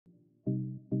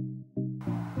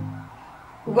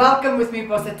Welcome with me,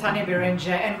 Pastor Tanya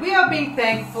Berenger, and we are being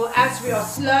thankful as we are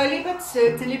slowly but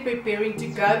certainly preparing to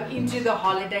go into the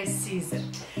holiday season.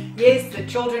 Yes, the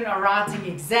children are writing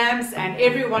exams and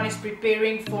everyone is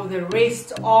preparing for the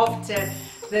rest after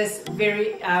this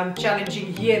very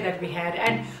challenging year that we had.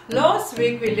 And last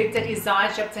week we looked at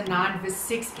Isaiah chapter 9 verse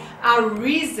 6, our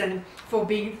reason for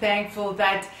being thankful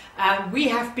that we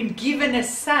have been given a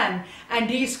son, and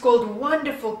he is called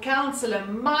Wonderful Counselor,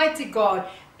 Mighty God,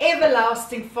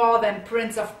 Everlasting Father, and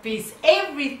Prince of Peace.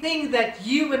 Everything that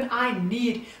you and I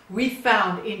need, we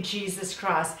found in Jesus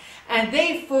Christ. And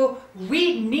therefore,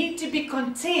 we need to be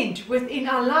content within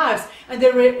our lives. And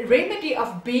the remedy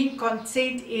of being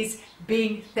content is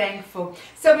being thankful.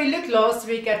 So we looked last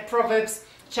week at Proverbs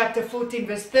chapter 14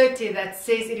 verse 30 that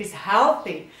says it is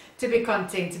healthy to be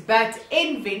content, but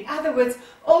envy, in other words,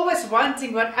 always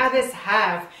wanting what others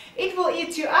have, it will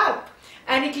eat you up.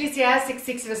 And Ecclesiastes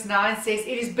 6 verse 9 says,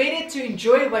 it is better to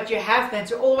enjoy what you have than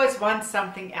to always want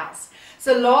something else.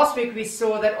 So last week we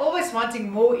saw that always wanting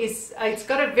more it's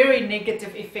got a very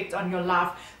negative effect on your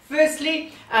life.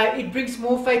 Firstly, it brings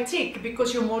more fatigue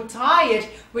because you're more tired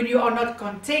when you are not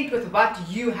content with what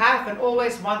you have and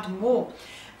always want more.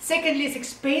 Secondly, it's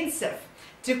expensive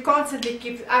to constantly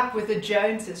keep up with the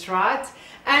Joneses, right?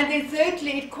 And then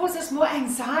thirdly, it causes more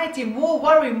anxiety, more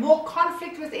worry, more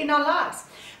conflict within our lives.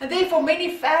 And therefore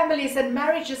many families and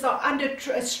marriages are under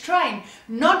strain,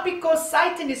 not because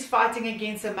Satan is fighting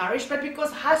against a marriage, but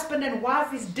because husband and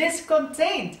wife is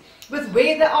discontent with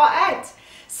where they are at.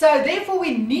 So therefore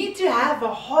we need to have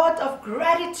a heart of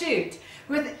gratitude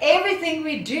with everything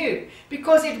we do,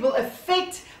 because it will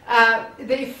affect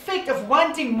the effect of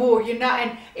wanting more,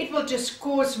 and it will just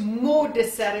cause more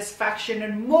dissatisfaction,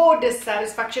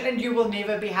 and you will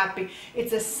never be happy.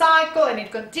 It's a cycle, and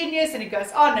it continues, and it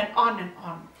goes on and on and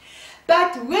on.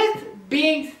 But with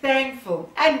being thankful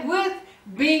and with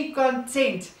being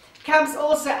content comes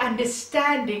also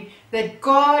understanding that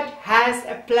God has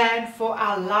a plan for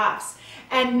our lives,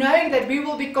 and knowing that we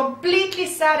will be completely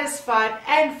satisfied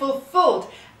and fulfilled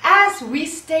as we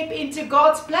step into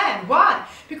God's plan. Why?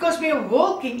 Because we are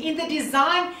walking in the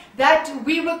design that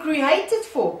we were created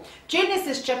for.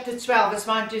 Genesis chapter 12 verse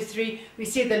 1 to 3, we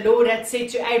see the Lord had said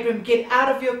to Abram, get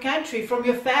out of your country, from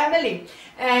your family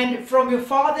and from your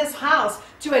father's house,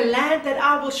 to a land that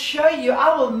I will show you.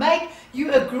 I will make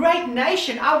you a great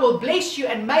nation. I will bless you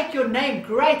and make your name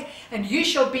great, and you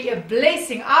shall be a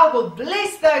blessing. I will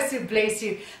bless those who bless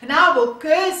you, and I will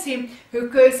curse him who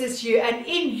curses you, and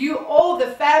in you all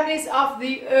the families of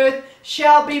the earth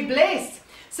shall be blessed.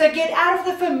 So get out of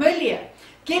the familiar.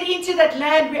 Get into that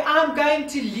land where I'm going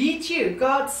to lead you,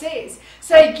 God says.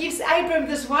 So he gives Abram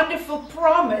this wonderful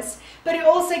promise, but he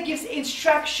also gives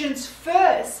instructions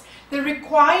first, the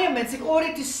requirements in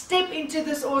order to step into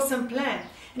this awesome plan.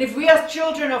 And if we are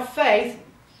children of faith,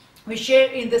 we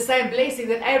share in the same blessing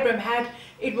that Abram had,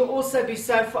 it will also be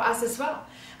so for us as well.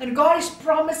 And God is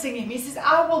promising him, he says,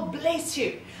 I will bless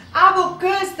you. I will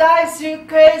curse those who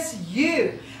curse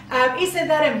you. Isn't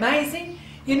that amazing?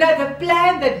 The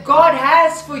plan that God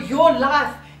has for your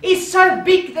life is so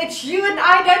big that you and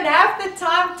I don't have the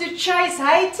time to chase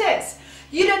haters.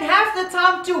 You don't have the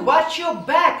time to watch your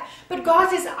back. But God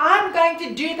says, I'm going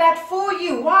to do that for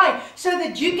you. Why? So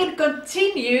that you can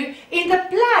continue in the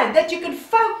plan, that you can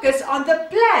focus on the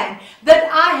plan that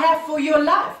I have for your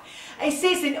life. It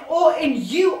says in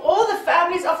you, all the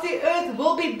families of the earth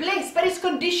will be blessed. But it's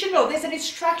conditional. There's an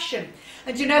instruction.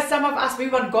 And some of us, we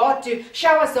want God to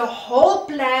show us the whole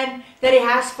plan that he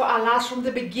has for our lives from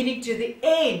the beginning to the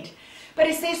end. But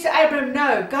he says to Abram,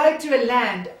 no, go to a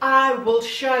land I will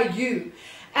show you.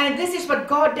 And this is what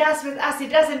God does with us. He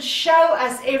doesn't show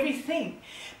us everything.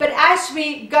 But as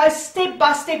we go step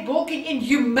by step, walking in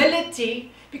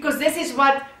humility, because this is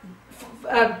what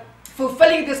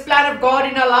fulfilling this plan of God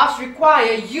in our lives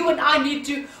require, you and I need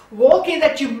to walk in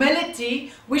that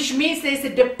humility, which means there's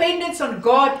a dependence on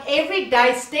God every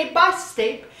day, step by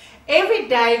step. Every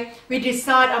day we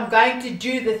decide, I'm going to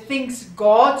do the things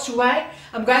God's way.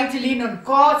 I'm going to lean on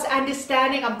God's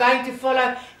understanding. I'm going to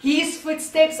follow his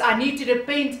footsteps. I need to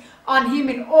depend on him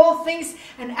in all things.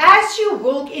 And as you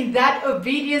walk in that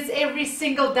obedience every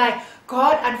single day,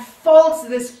 God unfolds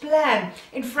this plan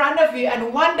in front of you.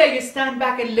 And one day you stand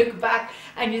back and look back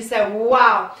and you say,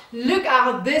 wow, look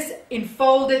how this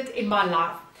unfolded in my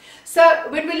life. So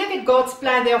when we look at God's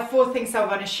plan, there are 4 things I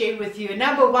want to share with you.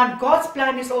 Number 1, God's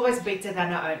plan is always better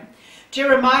than our own.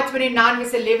 Jeremiah 29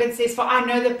 verse 11 says, for I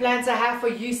know the plans I have for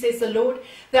you, says the Lord.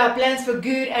 They are plans for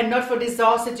good and not for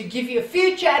disaster, to give you a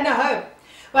future and a hope.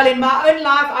 Well, in my own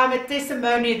life, I'm a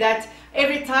testimony that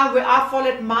every time where I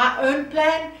followed my own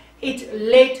plan, it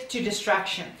led to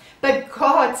destruction. But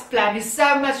God's plan is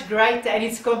so much greater and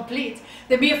it's complete.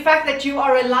 The mere fact that you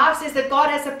are alive says that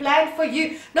God has a plan for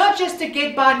you, not just to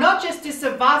get by, not just to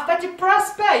survive, but to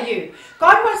prosper you.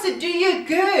 God wants to do you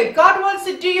good. God wants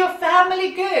to do your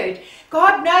family good.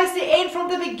 God knows the end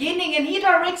from the beginning and He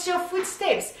directs your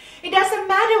footsteps. It doesn't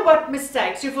matter what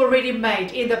mistakes you've already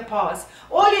made in the past.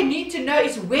 All you need to know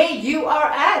is where you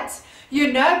are at.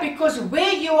 You know, because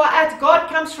where you are at, God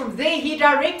comes from there. He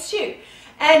directs you.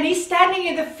 And He's standing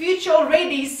in the future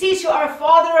already. He sees you are a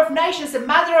father of nations, a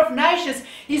mother of nations.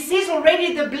 He sees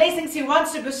already the blessings He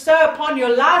wants to bestow upon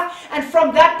your life. And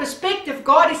from that perspective,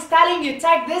 God is telling you,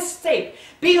 take this step.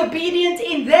 Be obedient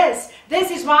in this.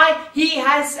 This is why He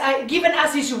has given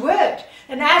us His word.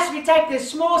 And as we take the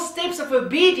small steps of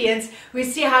obedience, we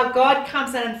see how God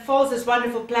comes and unfolds this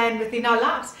wonderful plan within our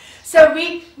lives. So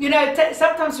we,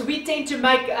 sometimes we tend to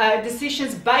make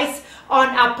decisions based on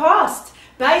our past.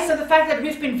 Based on the fact that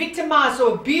we've been victimized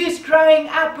or abused growing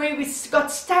up, where we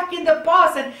got stuck in the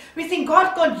past and we think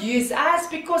God can't use us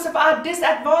because of our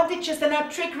disadvantages and our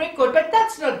track record. But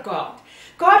that's not God.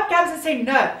 God comes and says,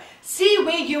 no, see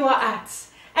where you are at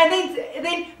and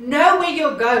then know where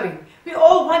you're going. We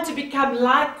all want to become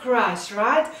like Christ,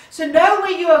 right? So know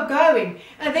where you are going.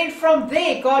 And then from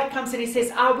there, God comes and He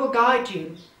says, I will guide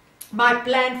you. My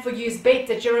plan for you is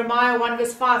better. Jeremiah 1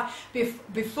 verse 5.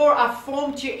 Before I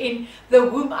formed you in the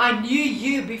womb, I knew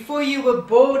you. Before you were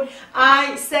born,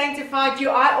 I sanctified you.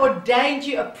 I ordained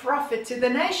you a prophet to the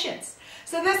nations.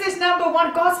 So this is number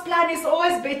one. God's plan is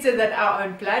always better than our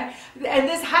own plan. And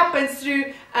this happens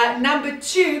through number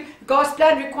two. God's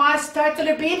plan requires total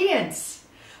obedience.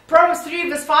 Proverbs 3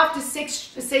 verse 5 to 6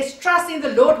 says, trust in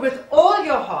the Lord with all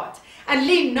your heart. And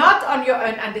lean not on your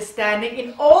own understanding.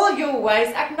 In all your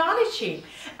ways acknowledge Him,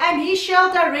 and He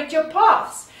shall direct your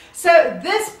paths. So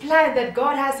this plan that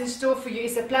God has in store for you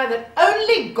is a plan that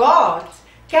only God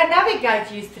can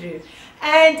navigate you through.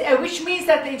 And which means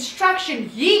that the instruction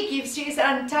He gives you is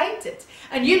untainted.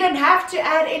 And you don't have to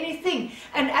add anything.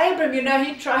 And Abram,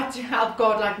 he tried to help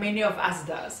God like many of us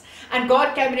does. And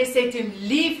God came and He said to him,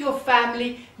 leave your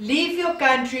family, leave your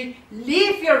country,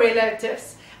 leave your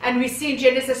relatives. And we see in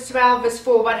Genesis 12 verse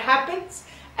 4 what happens.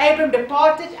 Abram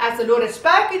departed as the Lord had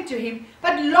spoken to him,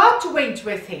 but Lot went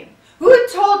with him. Who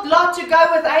told Lot to go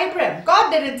with Abram? God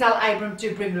didn't tell Abram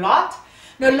to bring Lot.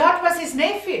 No, Lot was his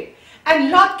nephew. And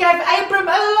Lot gave Abram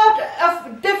a lot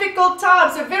of difficult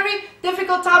times, a very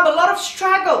difficult time, a lot of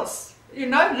struggles.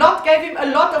 Lot gave him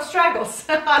a lot of struggles.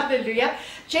 Hallelujah.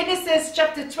 Genesis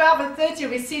chapter 12 and 30,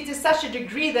 we see to such a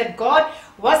degree that God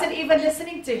wasn't even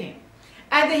listening to him.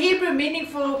 And the Hebrew meaning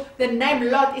for the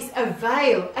name Lot is a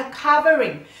veil, a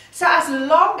covering. So as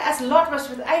long as Lot was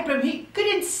with Abram, he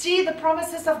couldn't see the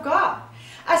promises of God.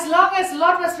 As long as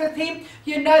Lot was with him,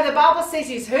 the Bible says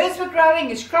his herds were growing,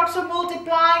 his crops were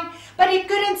multiplying, but he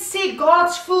couldn't see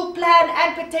God's full plan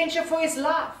and potential for his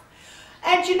life.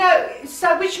 And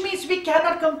so which means we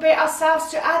cannot compare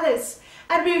ourselves to others.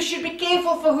 And we should be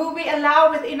careful for who we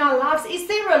allow within our lives. Is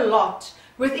there a lot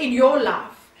within your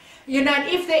life? And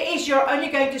if there is, you're only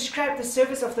going to scrape the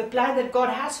surface of the plan that God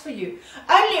has for you.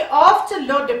 Only after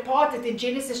Lot departed in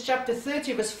Genesis chapter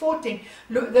 30 verse 14,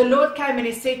 the Lord came and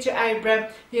He said to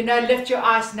Abram, lift your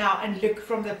eyes now and look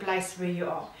from the place where you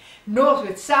are.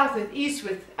 Northward, southward,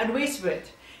 eastward and westward.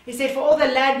 He said, for all the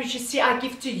land which you see I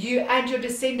give to you and your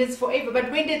descendants forever.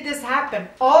 But when did this happen?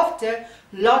 After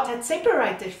Lot had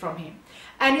separated from him.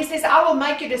 And He says, I will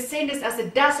make your descendants as the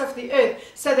dust of the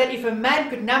earth, so that if a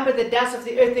man could number the dust of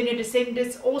the earth, then your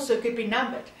descendants also could be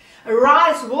numbered.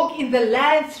 Arise, walk in the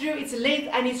land through its length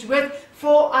and its width,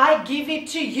 for I give it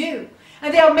to you.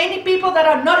 And there are many people that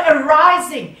are not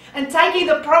arising and taking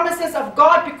the promises of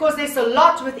God because there's a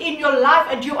lot within your life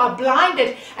and you are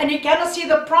blinded and you cannot see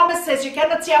the promises. You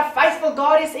cannot see how faithful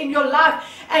God is in your life.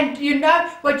 And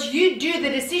what you do,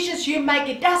 the decisions you make,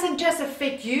 it doesn't just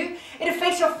affect you. It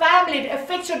affects your family. It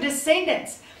affects your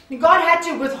descendants. God had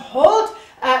to withhold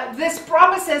these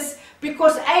promises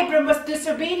because Abram was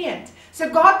disobedient. So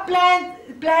God's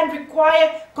plan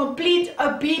require complete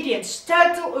obedience,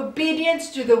 total obedience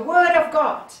to the Word of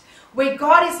God, where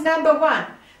God is number one.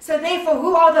 So therefore,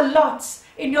 who are the lots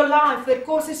in your life that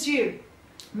causes you?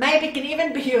 Maybe it can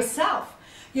even be yourself.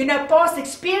 Past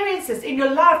experiences in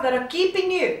your life that are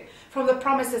keeping you from the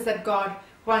promises that God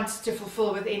wants to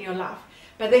fulfill within your life.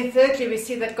 But then thirdly, we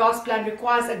see that God's plan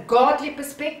requires a godly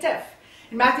perspective.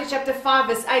 In Matthew chapter 5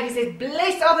 verse 8, He says,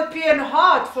 blessed are the pure in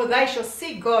heart, for they shall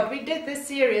see God. We did this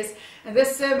series and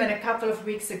this sermon a couple of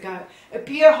weeks ago. A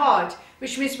pure heart,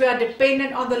 which means we are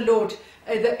dependent on the Lord.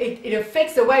 It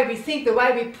affects the way we think, the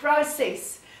way we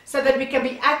process, so that we can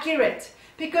be accurate.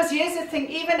 Because here's the thing,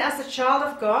 even as a child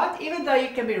of God, even though you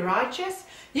can be righteous,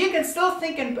 you can still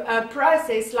think and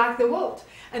process like the world.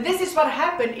 And this is what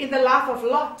happened in the life of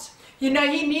Lot. You know,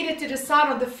 he needed to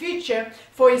decide on the future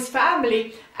for his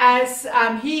family as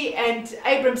he and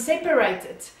Abram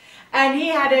separated. And he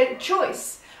had a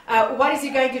choice. What is he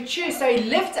going to choose? So he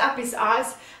lifted up his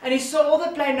eyes and he saw all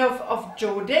the plain of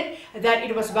Jordan, that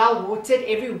it was well watered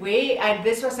everywhere. And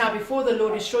this was now before the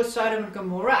Lord destroyed Sodom and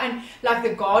Gomorrah. And like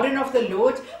the garden of the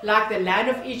Lord, like the land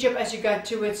of Egypt as you go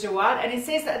towards the world. And it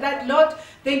says that Lot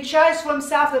then chose for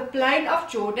himself the plain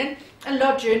of Jordan. And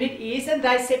Lot journeyed east, and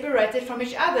they separated from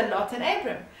each other, Lot and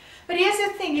Abram. But here's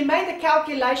the thing, he made the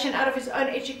calculation out of his own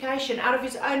education, out of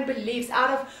his own beliefs, out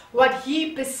of what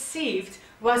he perceived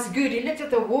was good. He looked at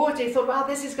the water, he thought, well,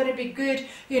 this is going to be good,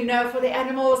 you know, for the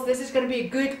animals, this is going to be a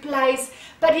good place.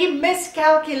 But he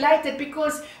miscalculated,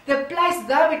 because the place,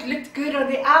 though it looked good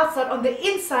on the outside, on the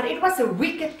inside, it was a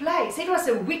wicked place. It was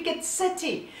a wicked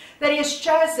city that he has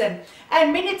chosen.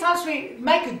 And many times we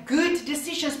make good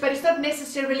decisions, but it's not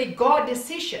necessarily God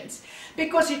decisions.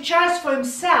 Because he chose for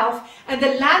himself, and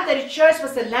the land that he chose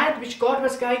was the land which God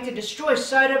was going to destroy,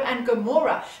 Sodom and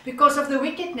Gomorrah, because of the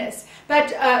wickedness. But,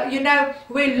 you know,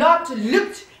 where Lot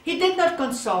looked, he did not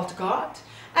consult God.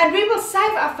 And we will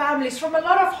save our families from a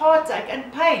lot of heartache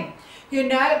and pain, you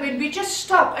know, when we just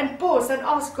stop and pause and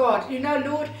ask God, you know,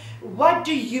 Lord, what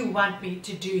do you want me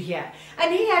to do here?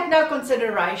 And he had no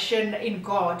consideration in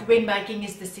God when making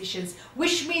his decisions,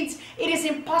 which means it is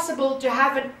impossible to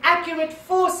have an accurate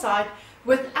foresight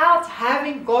without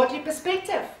having godly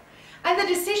perspective. And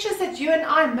the decisions that you and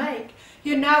I make,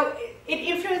 you know, it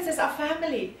influences our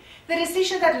family. The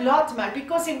decision that Lot made,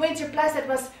 because he went to a place that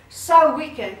was so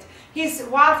wicked, his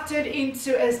wife turned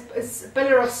into a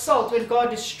pillar of salt when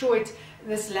God destroyed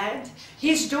this land.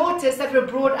 His daughters that were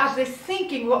brought up, their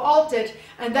thinking were altered,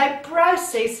 and their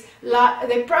processing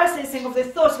of their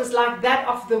thoughts was like that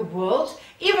of the world,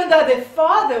 even though their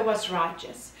father was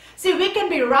righteous. See, we can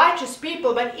be righteous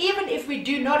people, but even if we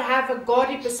do not have a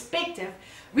godly perspective,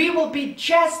 we will be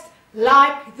just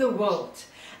like the world.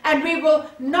 And we will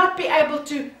not be able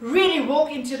to really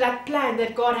walk into that plan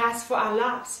that God has for our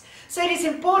lives. So it is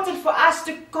important for us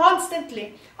to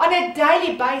constantly, on a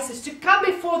daily basis, to come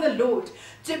before the Lord,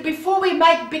 before we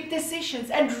make big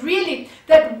decisions, and really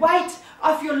that weight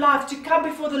of your life, to come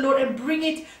before the Lord and bring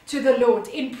it to the Lord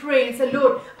in prayer and say,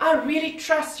 Lord, I really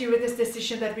trust you with this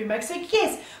decision that we make. So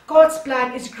yes, God's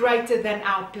plan is greater than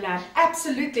our plan,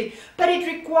 absolutely. But it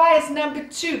requires, number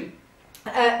two,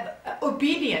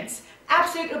 obedience.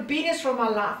 Absolute obedience from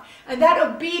our life. And that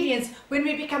obedience, when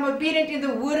we become obedient in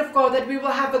the Word of God, that we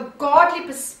will have a godly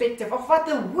perspective of what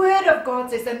the Word of God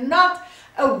says, and not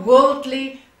a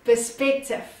worldly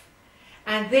perspective.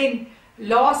 And then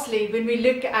lastly, when we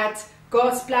look at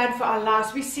God's plan for our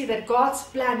lives, we see that God's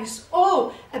plan is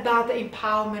all about the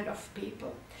empowerment of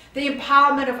people, the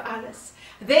empowerment of others.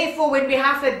 Therefore, when we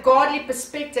have that godly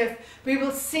perspective, we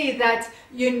will see that,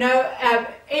 you know,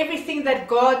 everything that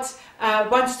God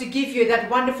wants to give you, that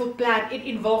wonderful plan, it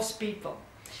involves people.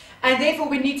 And therefore,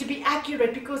 we need to be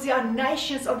accurate, because there are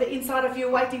nations on the inside of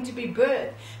you waiting to be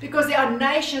birthed. Because there are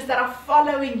nations that are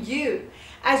following you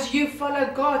as you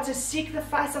follow God, to seek the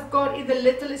face of God in the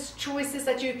littlest choices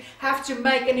that you have to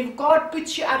make. And if God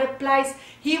puts you at a place,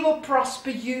 He will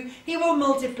prosper you, He will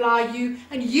multiply you,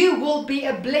 and you will be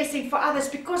a blessing for others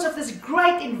because of this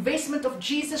great investment of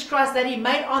Jesus Christ that He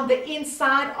made on the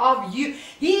inside of you.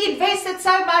 He invested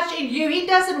so much in you, He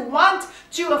doesn't want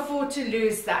to afford to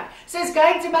lose that. So He's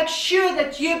going to make sure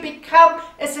that you become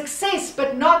a success,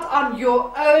 but not on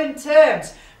your own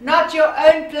terms, not your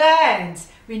own plans.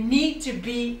 We need to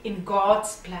be in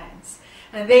God's plans.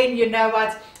 And then, you know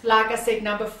what, like I said,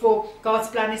 number 4, God's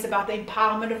plan is about the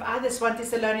empowerment of others. 1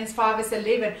 Thessalonians 5 verse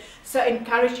 11. So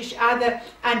encourage each other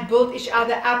and build each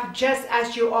other up, just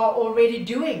as you are already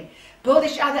doing. Build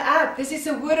each other up. This is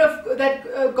a word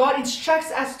that God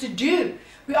instructs us to do.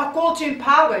 We are called to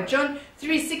empower. John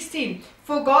 3:16.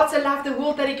 For God so loved the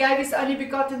world that He gave His only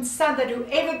begotten Son, that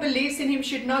whoever believes in Him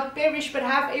should not perish but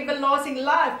have everlasting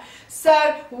life. So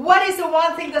what is the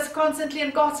one thing that's constantly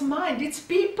in God's mind? It's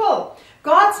people.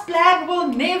 God's plan will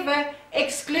never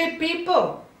exclude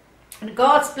people. And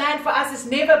God's plan for us is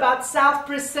never about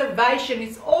self-preservation.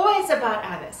 It's always about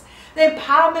others. The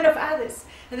empowerment of others.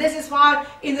 And this is why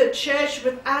in the church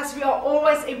with us, we are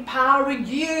always empowering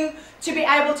you to be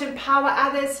able to empower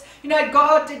others. You know,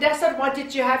 God does not want you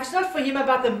to have, it's not for Him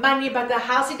about the money, about the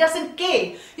house. He doesn't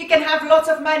care. You can have lots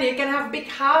of money, you can have big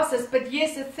houses, but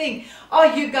here's the thing.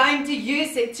 Are you going to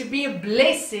use it to be a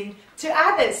blessing to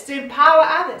others, to empower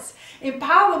others?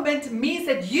 Empowerment means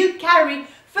that you carry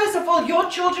First of all, your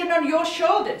children on your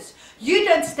shoulders. You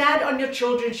don't stand on your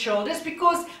children's shoulders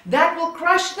because that will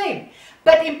crush them.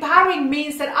 But empowering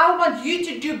means that I want you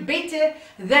to do better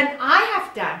than I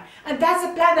have done. And that's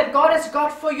the plan that God has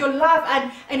got for your life.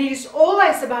 And it is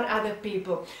always about other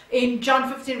people. In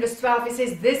John 15 verse 12, it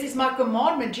says, this is my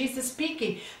commandment, Jesus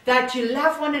speaking, that you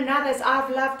love one another as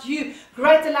I've loved you.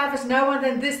 Greater love has no one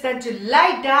than this, than to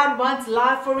lay down one's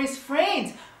life for his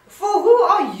friends. For who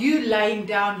are you laying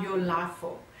down your life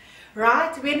for?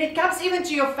 Right? When it comes even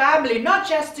to your family, not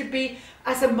just to be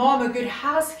as a mom a good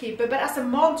housekeeper, but as a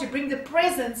mom to bring the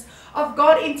presence of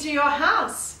God into your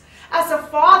house. As a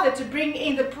father to bring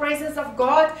in the presence of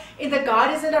God in the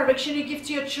guidance and direction you give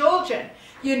to your children.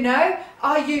 You know,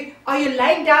 are you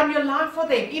laying down your life for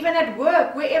them, even at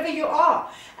work, wherever you are?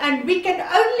 And we can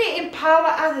only empower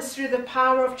others through the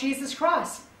power of Jesus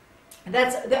Christ.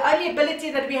 That's the only ability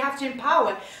that we have to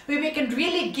empower, where we can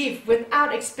really give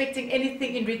without expecting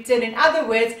anything in return. In other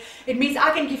words, it means I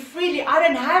can give freely. I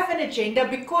don't have an agenda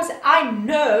because I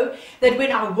know that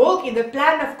when I walk in the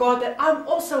plan of God, that I'm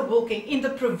also walking in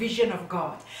the provision of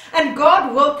God. And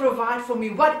God will provide for me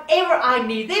whatever I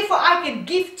need. Therefore, I can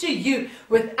give to you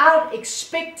without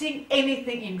expecting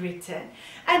anything in return.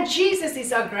 And Jesus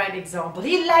is a great example.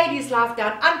 He laid his life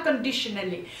down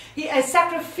unconditionally. A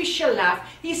sacrificial life.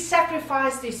 He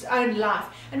sacrificed his own life.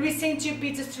 And we see in 2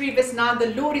 Peter 3 verse 9,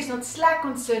 the Lord is not slack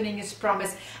concerning his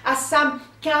promise, as some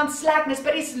count slackness,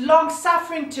 but is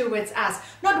long-suffering towards us,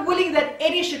 not willing that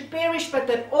any should perish, but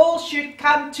that all should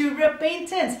come to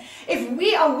repentance. If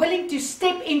we are willing to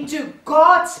step into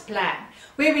God's plan,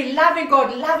 where we loving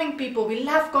God, loving people, we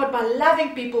love God by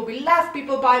loving people, we love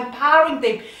people by empowering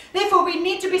them. Therefore, we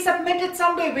need to be submitted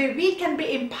somewhere where we can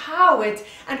be empowered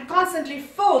and constantly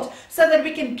filled so that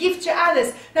we can give to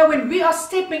others. Now, when we are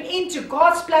stepping into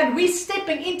God's plan, we're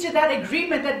stepping into that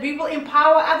agreement that we will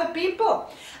empower other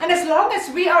people. And as long as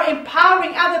we are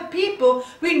empowering other people,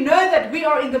 we know that we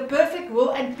are in the perfect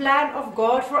will and plan of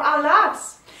God for our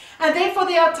lives. And therefore,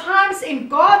 there are times in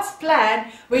God's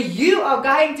plan where you are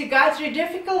going to go through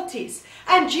difficulties.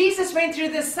 And Jesus went through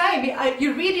the same.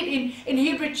 You read it in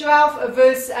Hebrews 12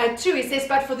 verse 2. It says,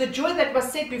 but for the joy that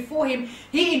was set before him,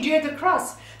 he endured the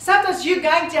cross. Sometimes you're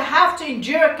going to have to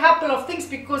endure a couple of things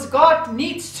because God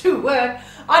needs to work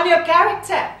on your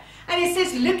character. And it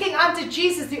says, looking unto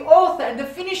Jesus, the author and the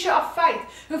finisher of faith,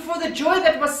 who for the joy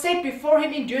that was set before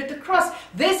him endured the cross.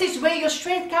 This is where your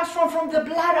strength comes from the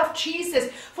blood of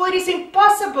Jesus. For it is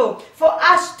impossible for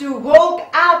us to walk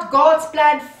out God's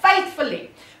plan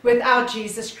faithfully without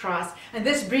Jesus Christ. And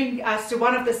this brings us to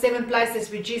one of the 7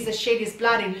 places where Jesus shed his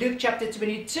blood in Luke chapter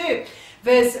 22.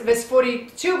 Verse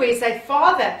 42, where he said,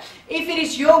 Father, if it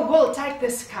is your will, take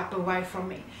this cup away from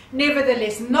me.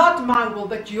 Nevertheless, not my will,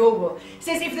 but your will. He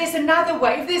says, if there's another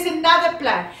way, if there's another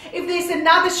plan, if there's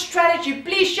another strategy,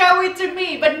 please show it to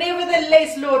me. But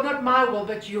nevertheless, Lord, not my will,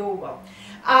 but your will.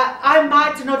 I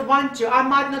might not want to. I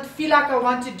might not feel like I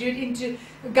want to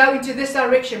go into this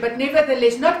direction. But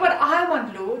nevertheless, not what I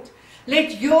want, Lord.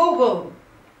 Let your will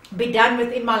be done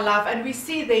within my life. And we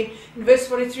see there in verse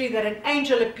 43 that an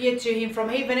angel appeared to him from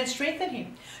heaven and strengthened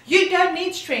him. You don't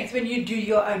need strength when you do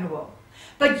your own will.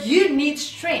 But you need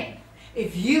strength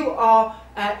if you are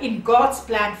in God's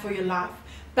plan for your life.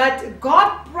 But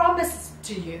God promises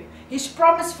to you, his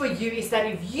promise for you is that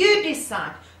if you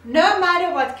decide, no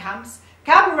matter what comes,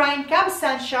 come rain, come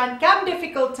sunshine, come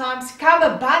difficult times, come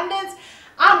abundance,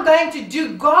 I'm going to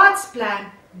do God's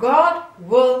plan, God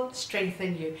will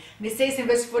strengthen you. And it says in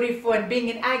verse 44, and being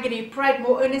in agony, he prayed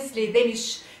more earnestly, then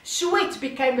his sweat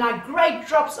became like great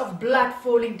drops of blood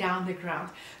falling down the ground.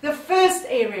 The first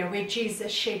area where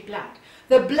Jesus shed blood,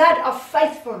 the blood of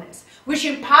faithfulness, which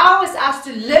empowers us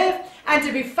to live and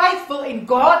to be faithful in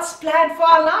God's plan for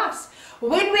our lives.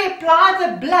 When we apply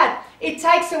the blood, it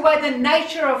takes away the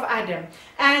nature of Adam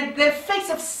and the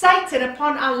effects of Satan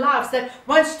upon our lives that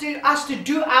wants us to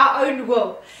do our own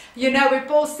will. You know, where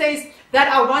Paul says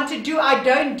that I want to do, I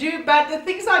don't do, but the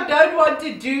things I don't want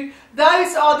to do,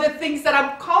 those are the things that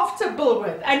I'm comfortable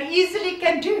with and easily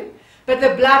can do. But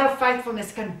the blood of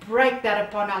faithfulness can break that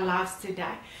upon our lives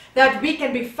today. That we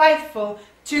can be faithful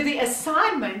to the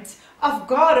assignment of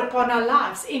God upon our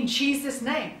lives in Jesus'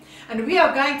 name. And we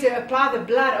are going to apply the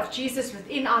blood of Jesus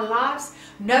within our lives,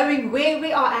 knowing where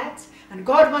we are at. And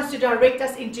God wants to direct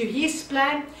us into his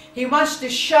plan. He wants to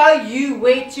show you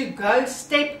where to go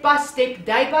step by step,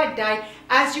 day by day,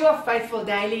 as you are faithful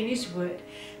daily in his word.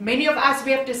 Many of us,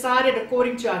 we have decided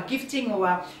according to our gifting or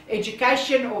our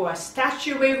education or our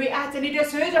stature where we're at, and it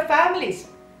has hurt our families.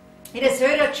 It has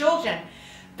hurt our children.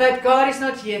 But God is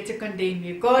not here to condemn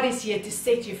you. God is here to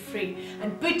set you free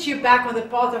and put you back on the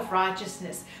path of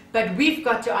righteousness. But we've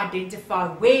got to identify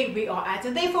where we are at.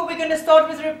 And therefore we're going to start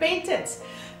with repentance.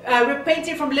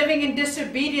 Repenting from living in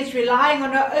disobedience, relying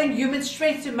on our own human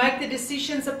strength to make the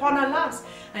decisions upon our lives.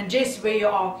 And just where you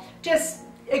are, just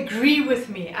agree with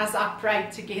me as I pray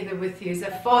together with you. So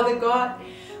Father God,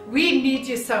 we need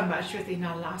you so much within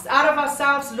our lives. Out of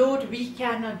ourselves, Lord, we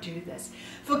cannot do this.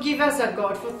 Forgive us, O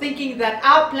God, for thinking that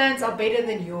our plans are better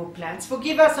than your plans.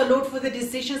 Forgive us, O Lord, for the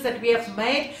decisions that we have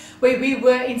made where we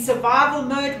were in survival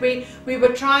mode, where we were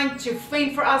trying to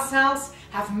fend for ourselves.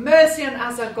 Have mercy on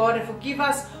us, O God, and forgive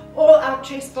us all our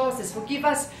trespasses. Forgive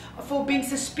us for being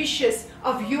suspicious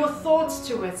of your thoughts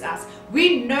towards us.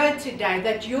 We know today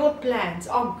that your plans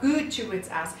are good towards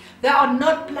us. They are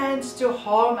not plans to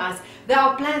harm us. They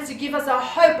are plans to give us a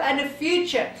hope and a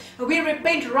future. And we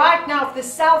repent right now of the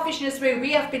selfishness where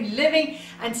we have been living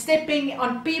and stepping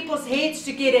on people's heads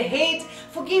to get ahead.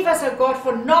 Forgive us, O God,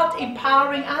 for not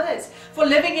empowering others, for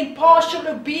living in partial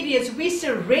obedience. We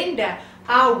surrender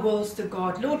our wills to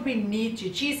God. Lord, we need you.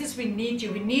 Jesus, we need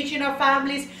you. We need you in our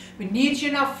families. We need you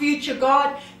in our future,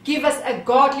 God. Give us a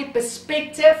godly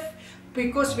perspective,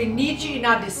 because we need you in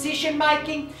our decision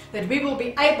making, that we will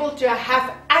be able to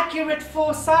have accurate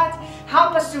foresight.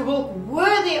 Help us to walk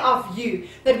worthy of you,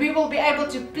 that we will be able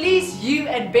to please you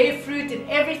and bear fruit in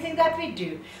everything that we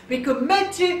do. We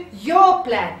commit to your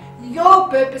plan, your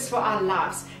purpose for our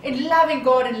lives, in loving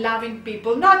God and loving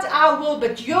people. Not our will,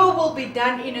 but your will be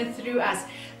done in and through us.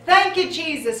 Thank you,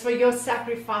 Jesus, for your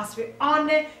sacrifice. We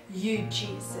honor you,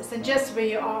 Jesus. And just where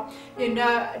you are,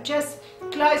 just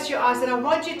close your eyes, and I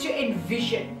want you to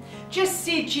envision. Just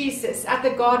see Jesus at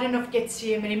the Garden of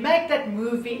Gethsemane. Make that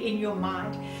movie in your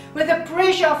mind, with the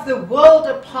pressure of the world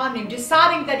upon him,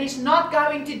 deciding that he's not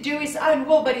going to do his own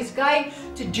will, but he's going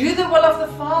to do the will of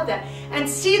the Father. And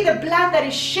see the blood that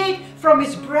is shed from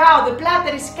his brow, the blood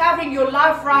that is covering your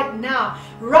life right now.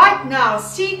 Right now,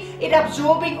 see it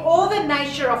absorbing all the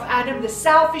nature of Adam, the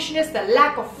selfishness, the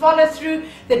lack of follow through,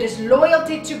 the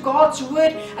disloyalty to God's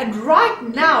word. And right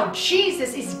now,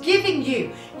 Jesus is giving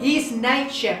you his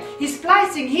nature. He's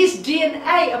placing his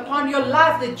DNA upon your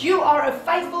life, that you are a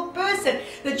faithful person,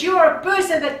 that you are a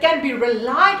person that can be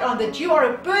relied on, that you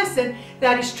are a person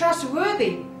that is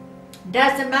trustworthy.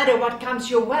 Doesn't matter what comes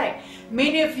your way.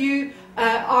 Many of you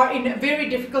are in very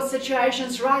difficult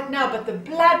situations right now, but the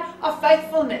blood of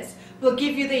faithfulness will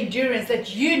give you the endurance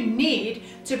that you need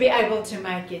to be able to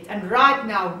make it. And right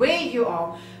now, where you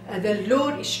are, the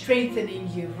Lord is strengthening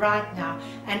you right now.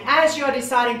 And as you are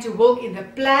deciding to walk in the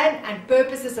plan and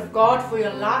purposes of God for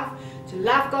your life, to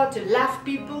love God, to love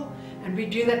people, and we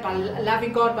do that by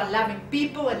loving God, by loving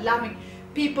people, and loving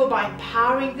people by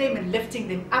empowering them and lifting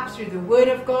them up through the Word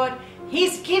of God.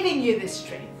 He's giving you the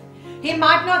strength. He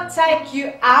might not take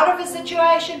you out of a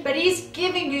situation, but he's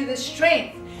giving you the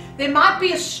strength. There might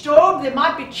be a storm, there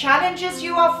might be challenges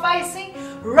you are facing.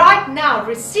 Right now,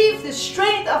 receive the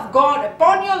strength of God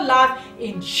upon your life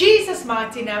in Jesus'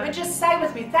 mighty name. And just say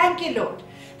with me, thank you, Lord,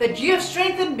 that you have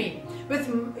strengthened me with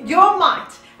your might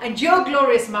and your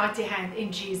glorious mighty hand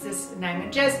in Jesus' name.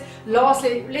 And just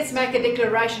lastly, let's make a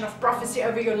declaration of prophecy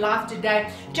over your life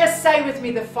today. Just say with me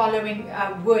the following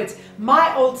words.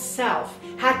 My old self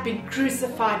had been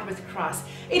crucified with Christ.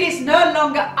 It is no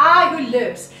longer I who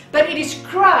lives, but it is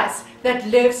Christ that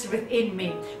lives within me.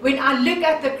 When I look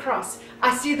at the cross,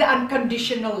 I see the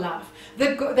unconditional love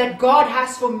that God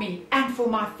has for me and for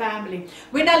my family.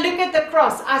 When I look at the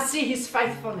cross, I see his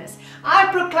faithfulness.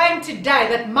 I proclaim today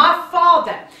that my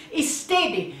Father is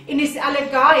steady in his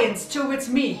allegiance towards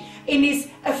me, in his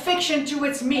affection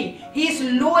towards me. He is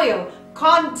loyal,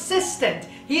 consistent,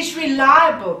 he's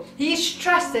reliable, he's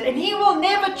trusted, and he will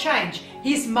never change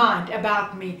his mind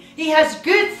about me. He has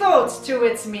good thoughts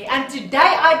towards me. And today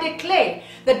I declare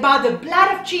that by the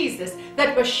blood of Jesus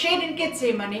that was shed in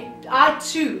Gethsemane, I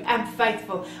too am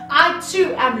faithful. I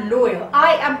too am loyal.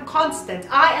 I am constant.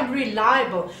 I am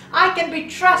reliable. I can be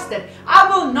trusted. I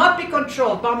will not be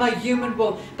controlled by my human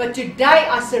will. But today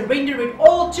I surrender it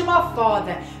all to my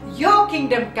Father. Your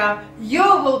kingdom come,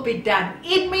 your will be done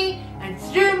in me and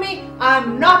through me. I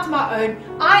am not my own.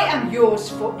 I am yours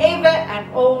forever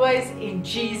and always in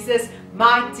Jesus'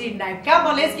 mighty name. Come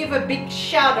on, let's give a big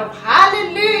shout of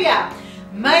hallelujah.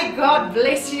 May God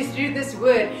bless you through this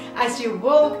word as you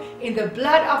walk in the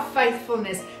blood of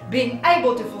faithfulness, being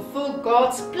able to fulfill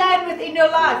God's plan within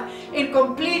your life in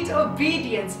complete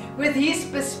obedience with his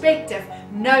perspective,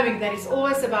 knowing that it's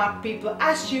always about people.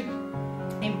 As you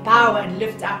empower and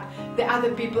lift up the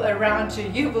other people around you,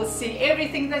 you will see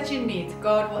everything that you need.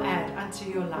 God will add unto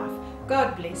your life.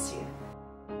 God bless you.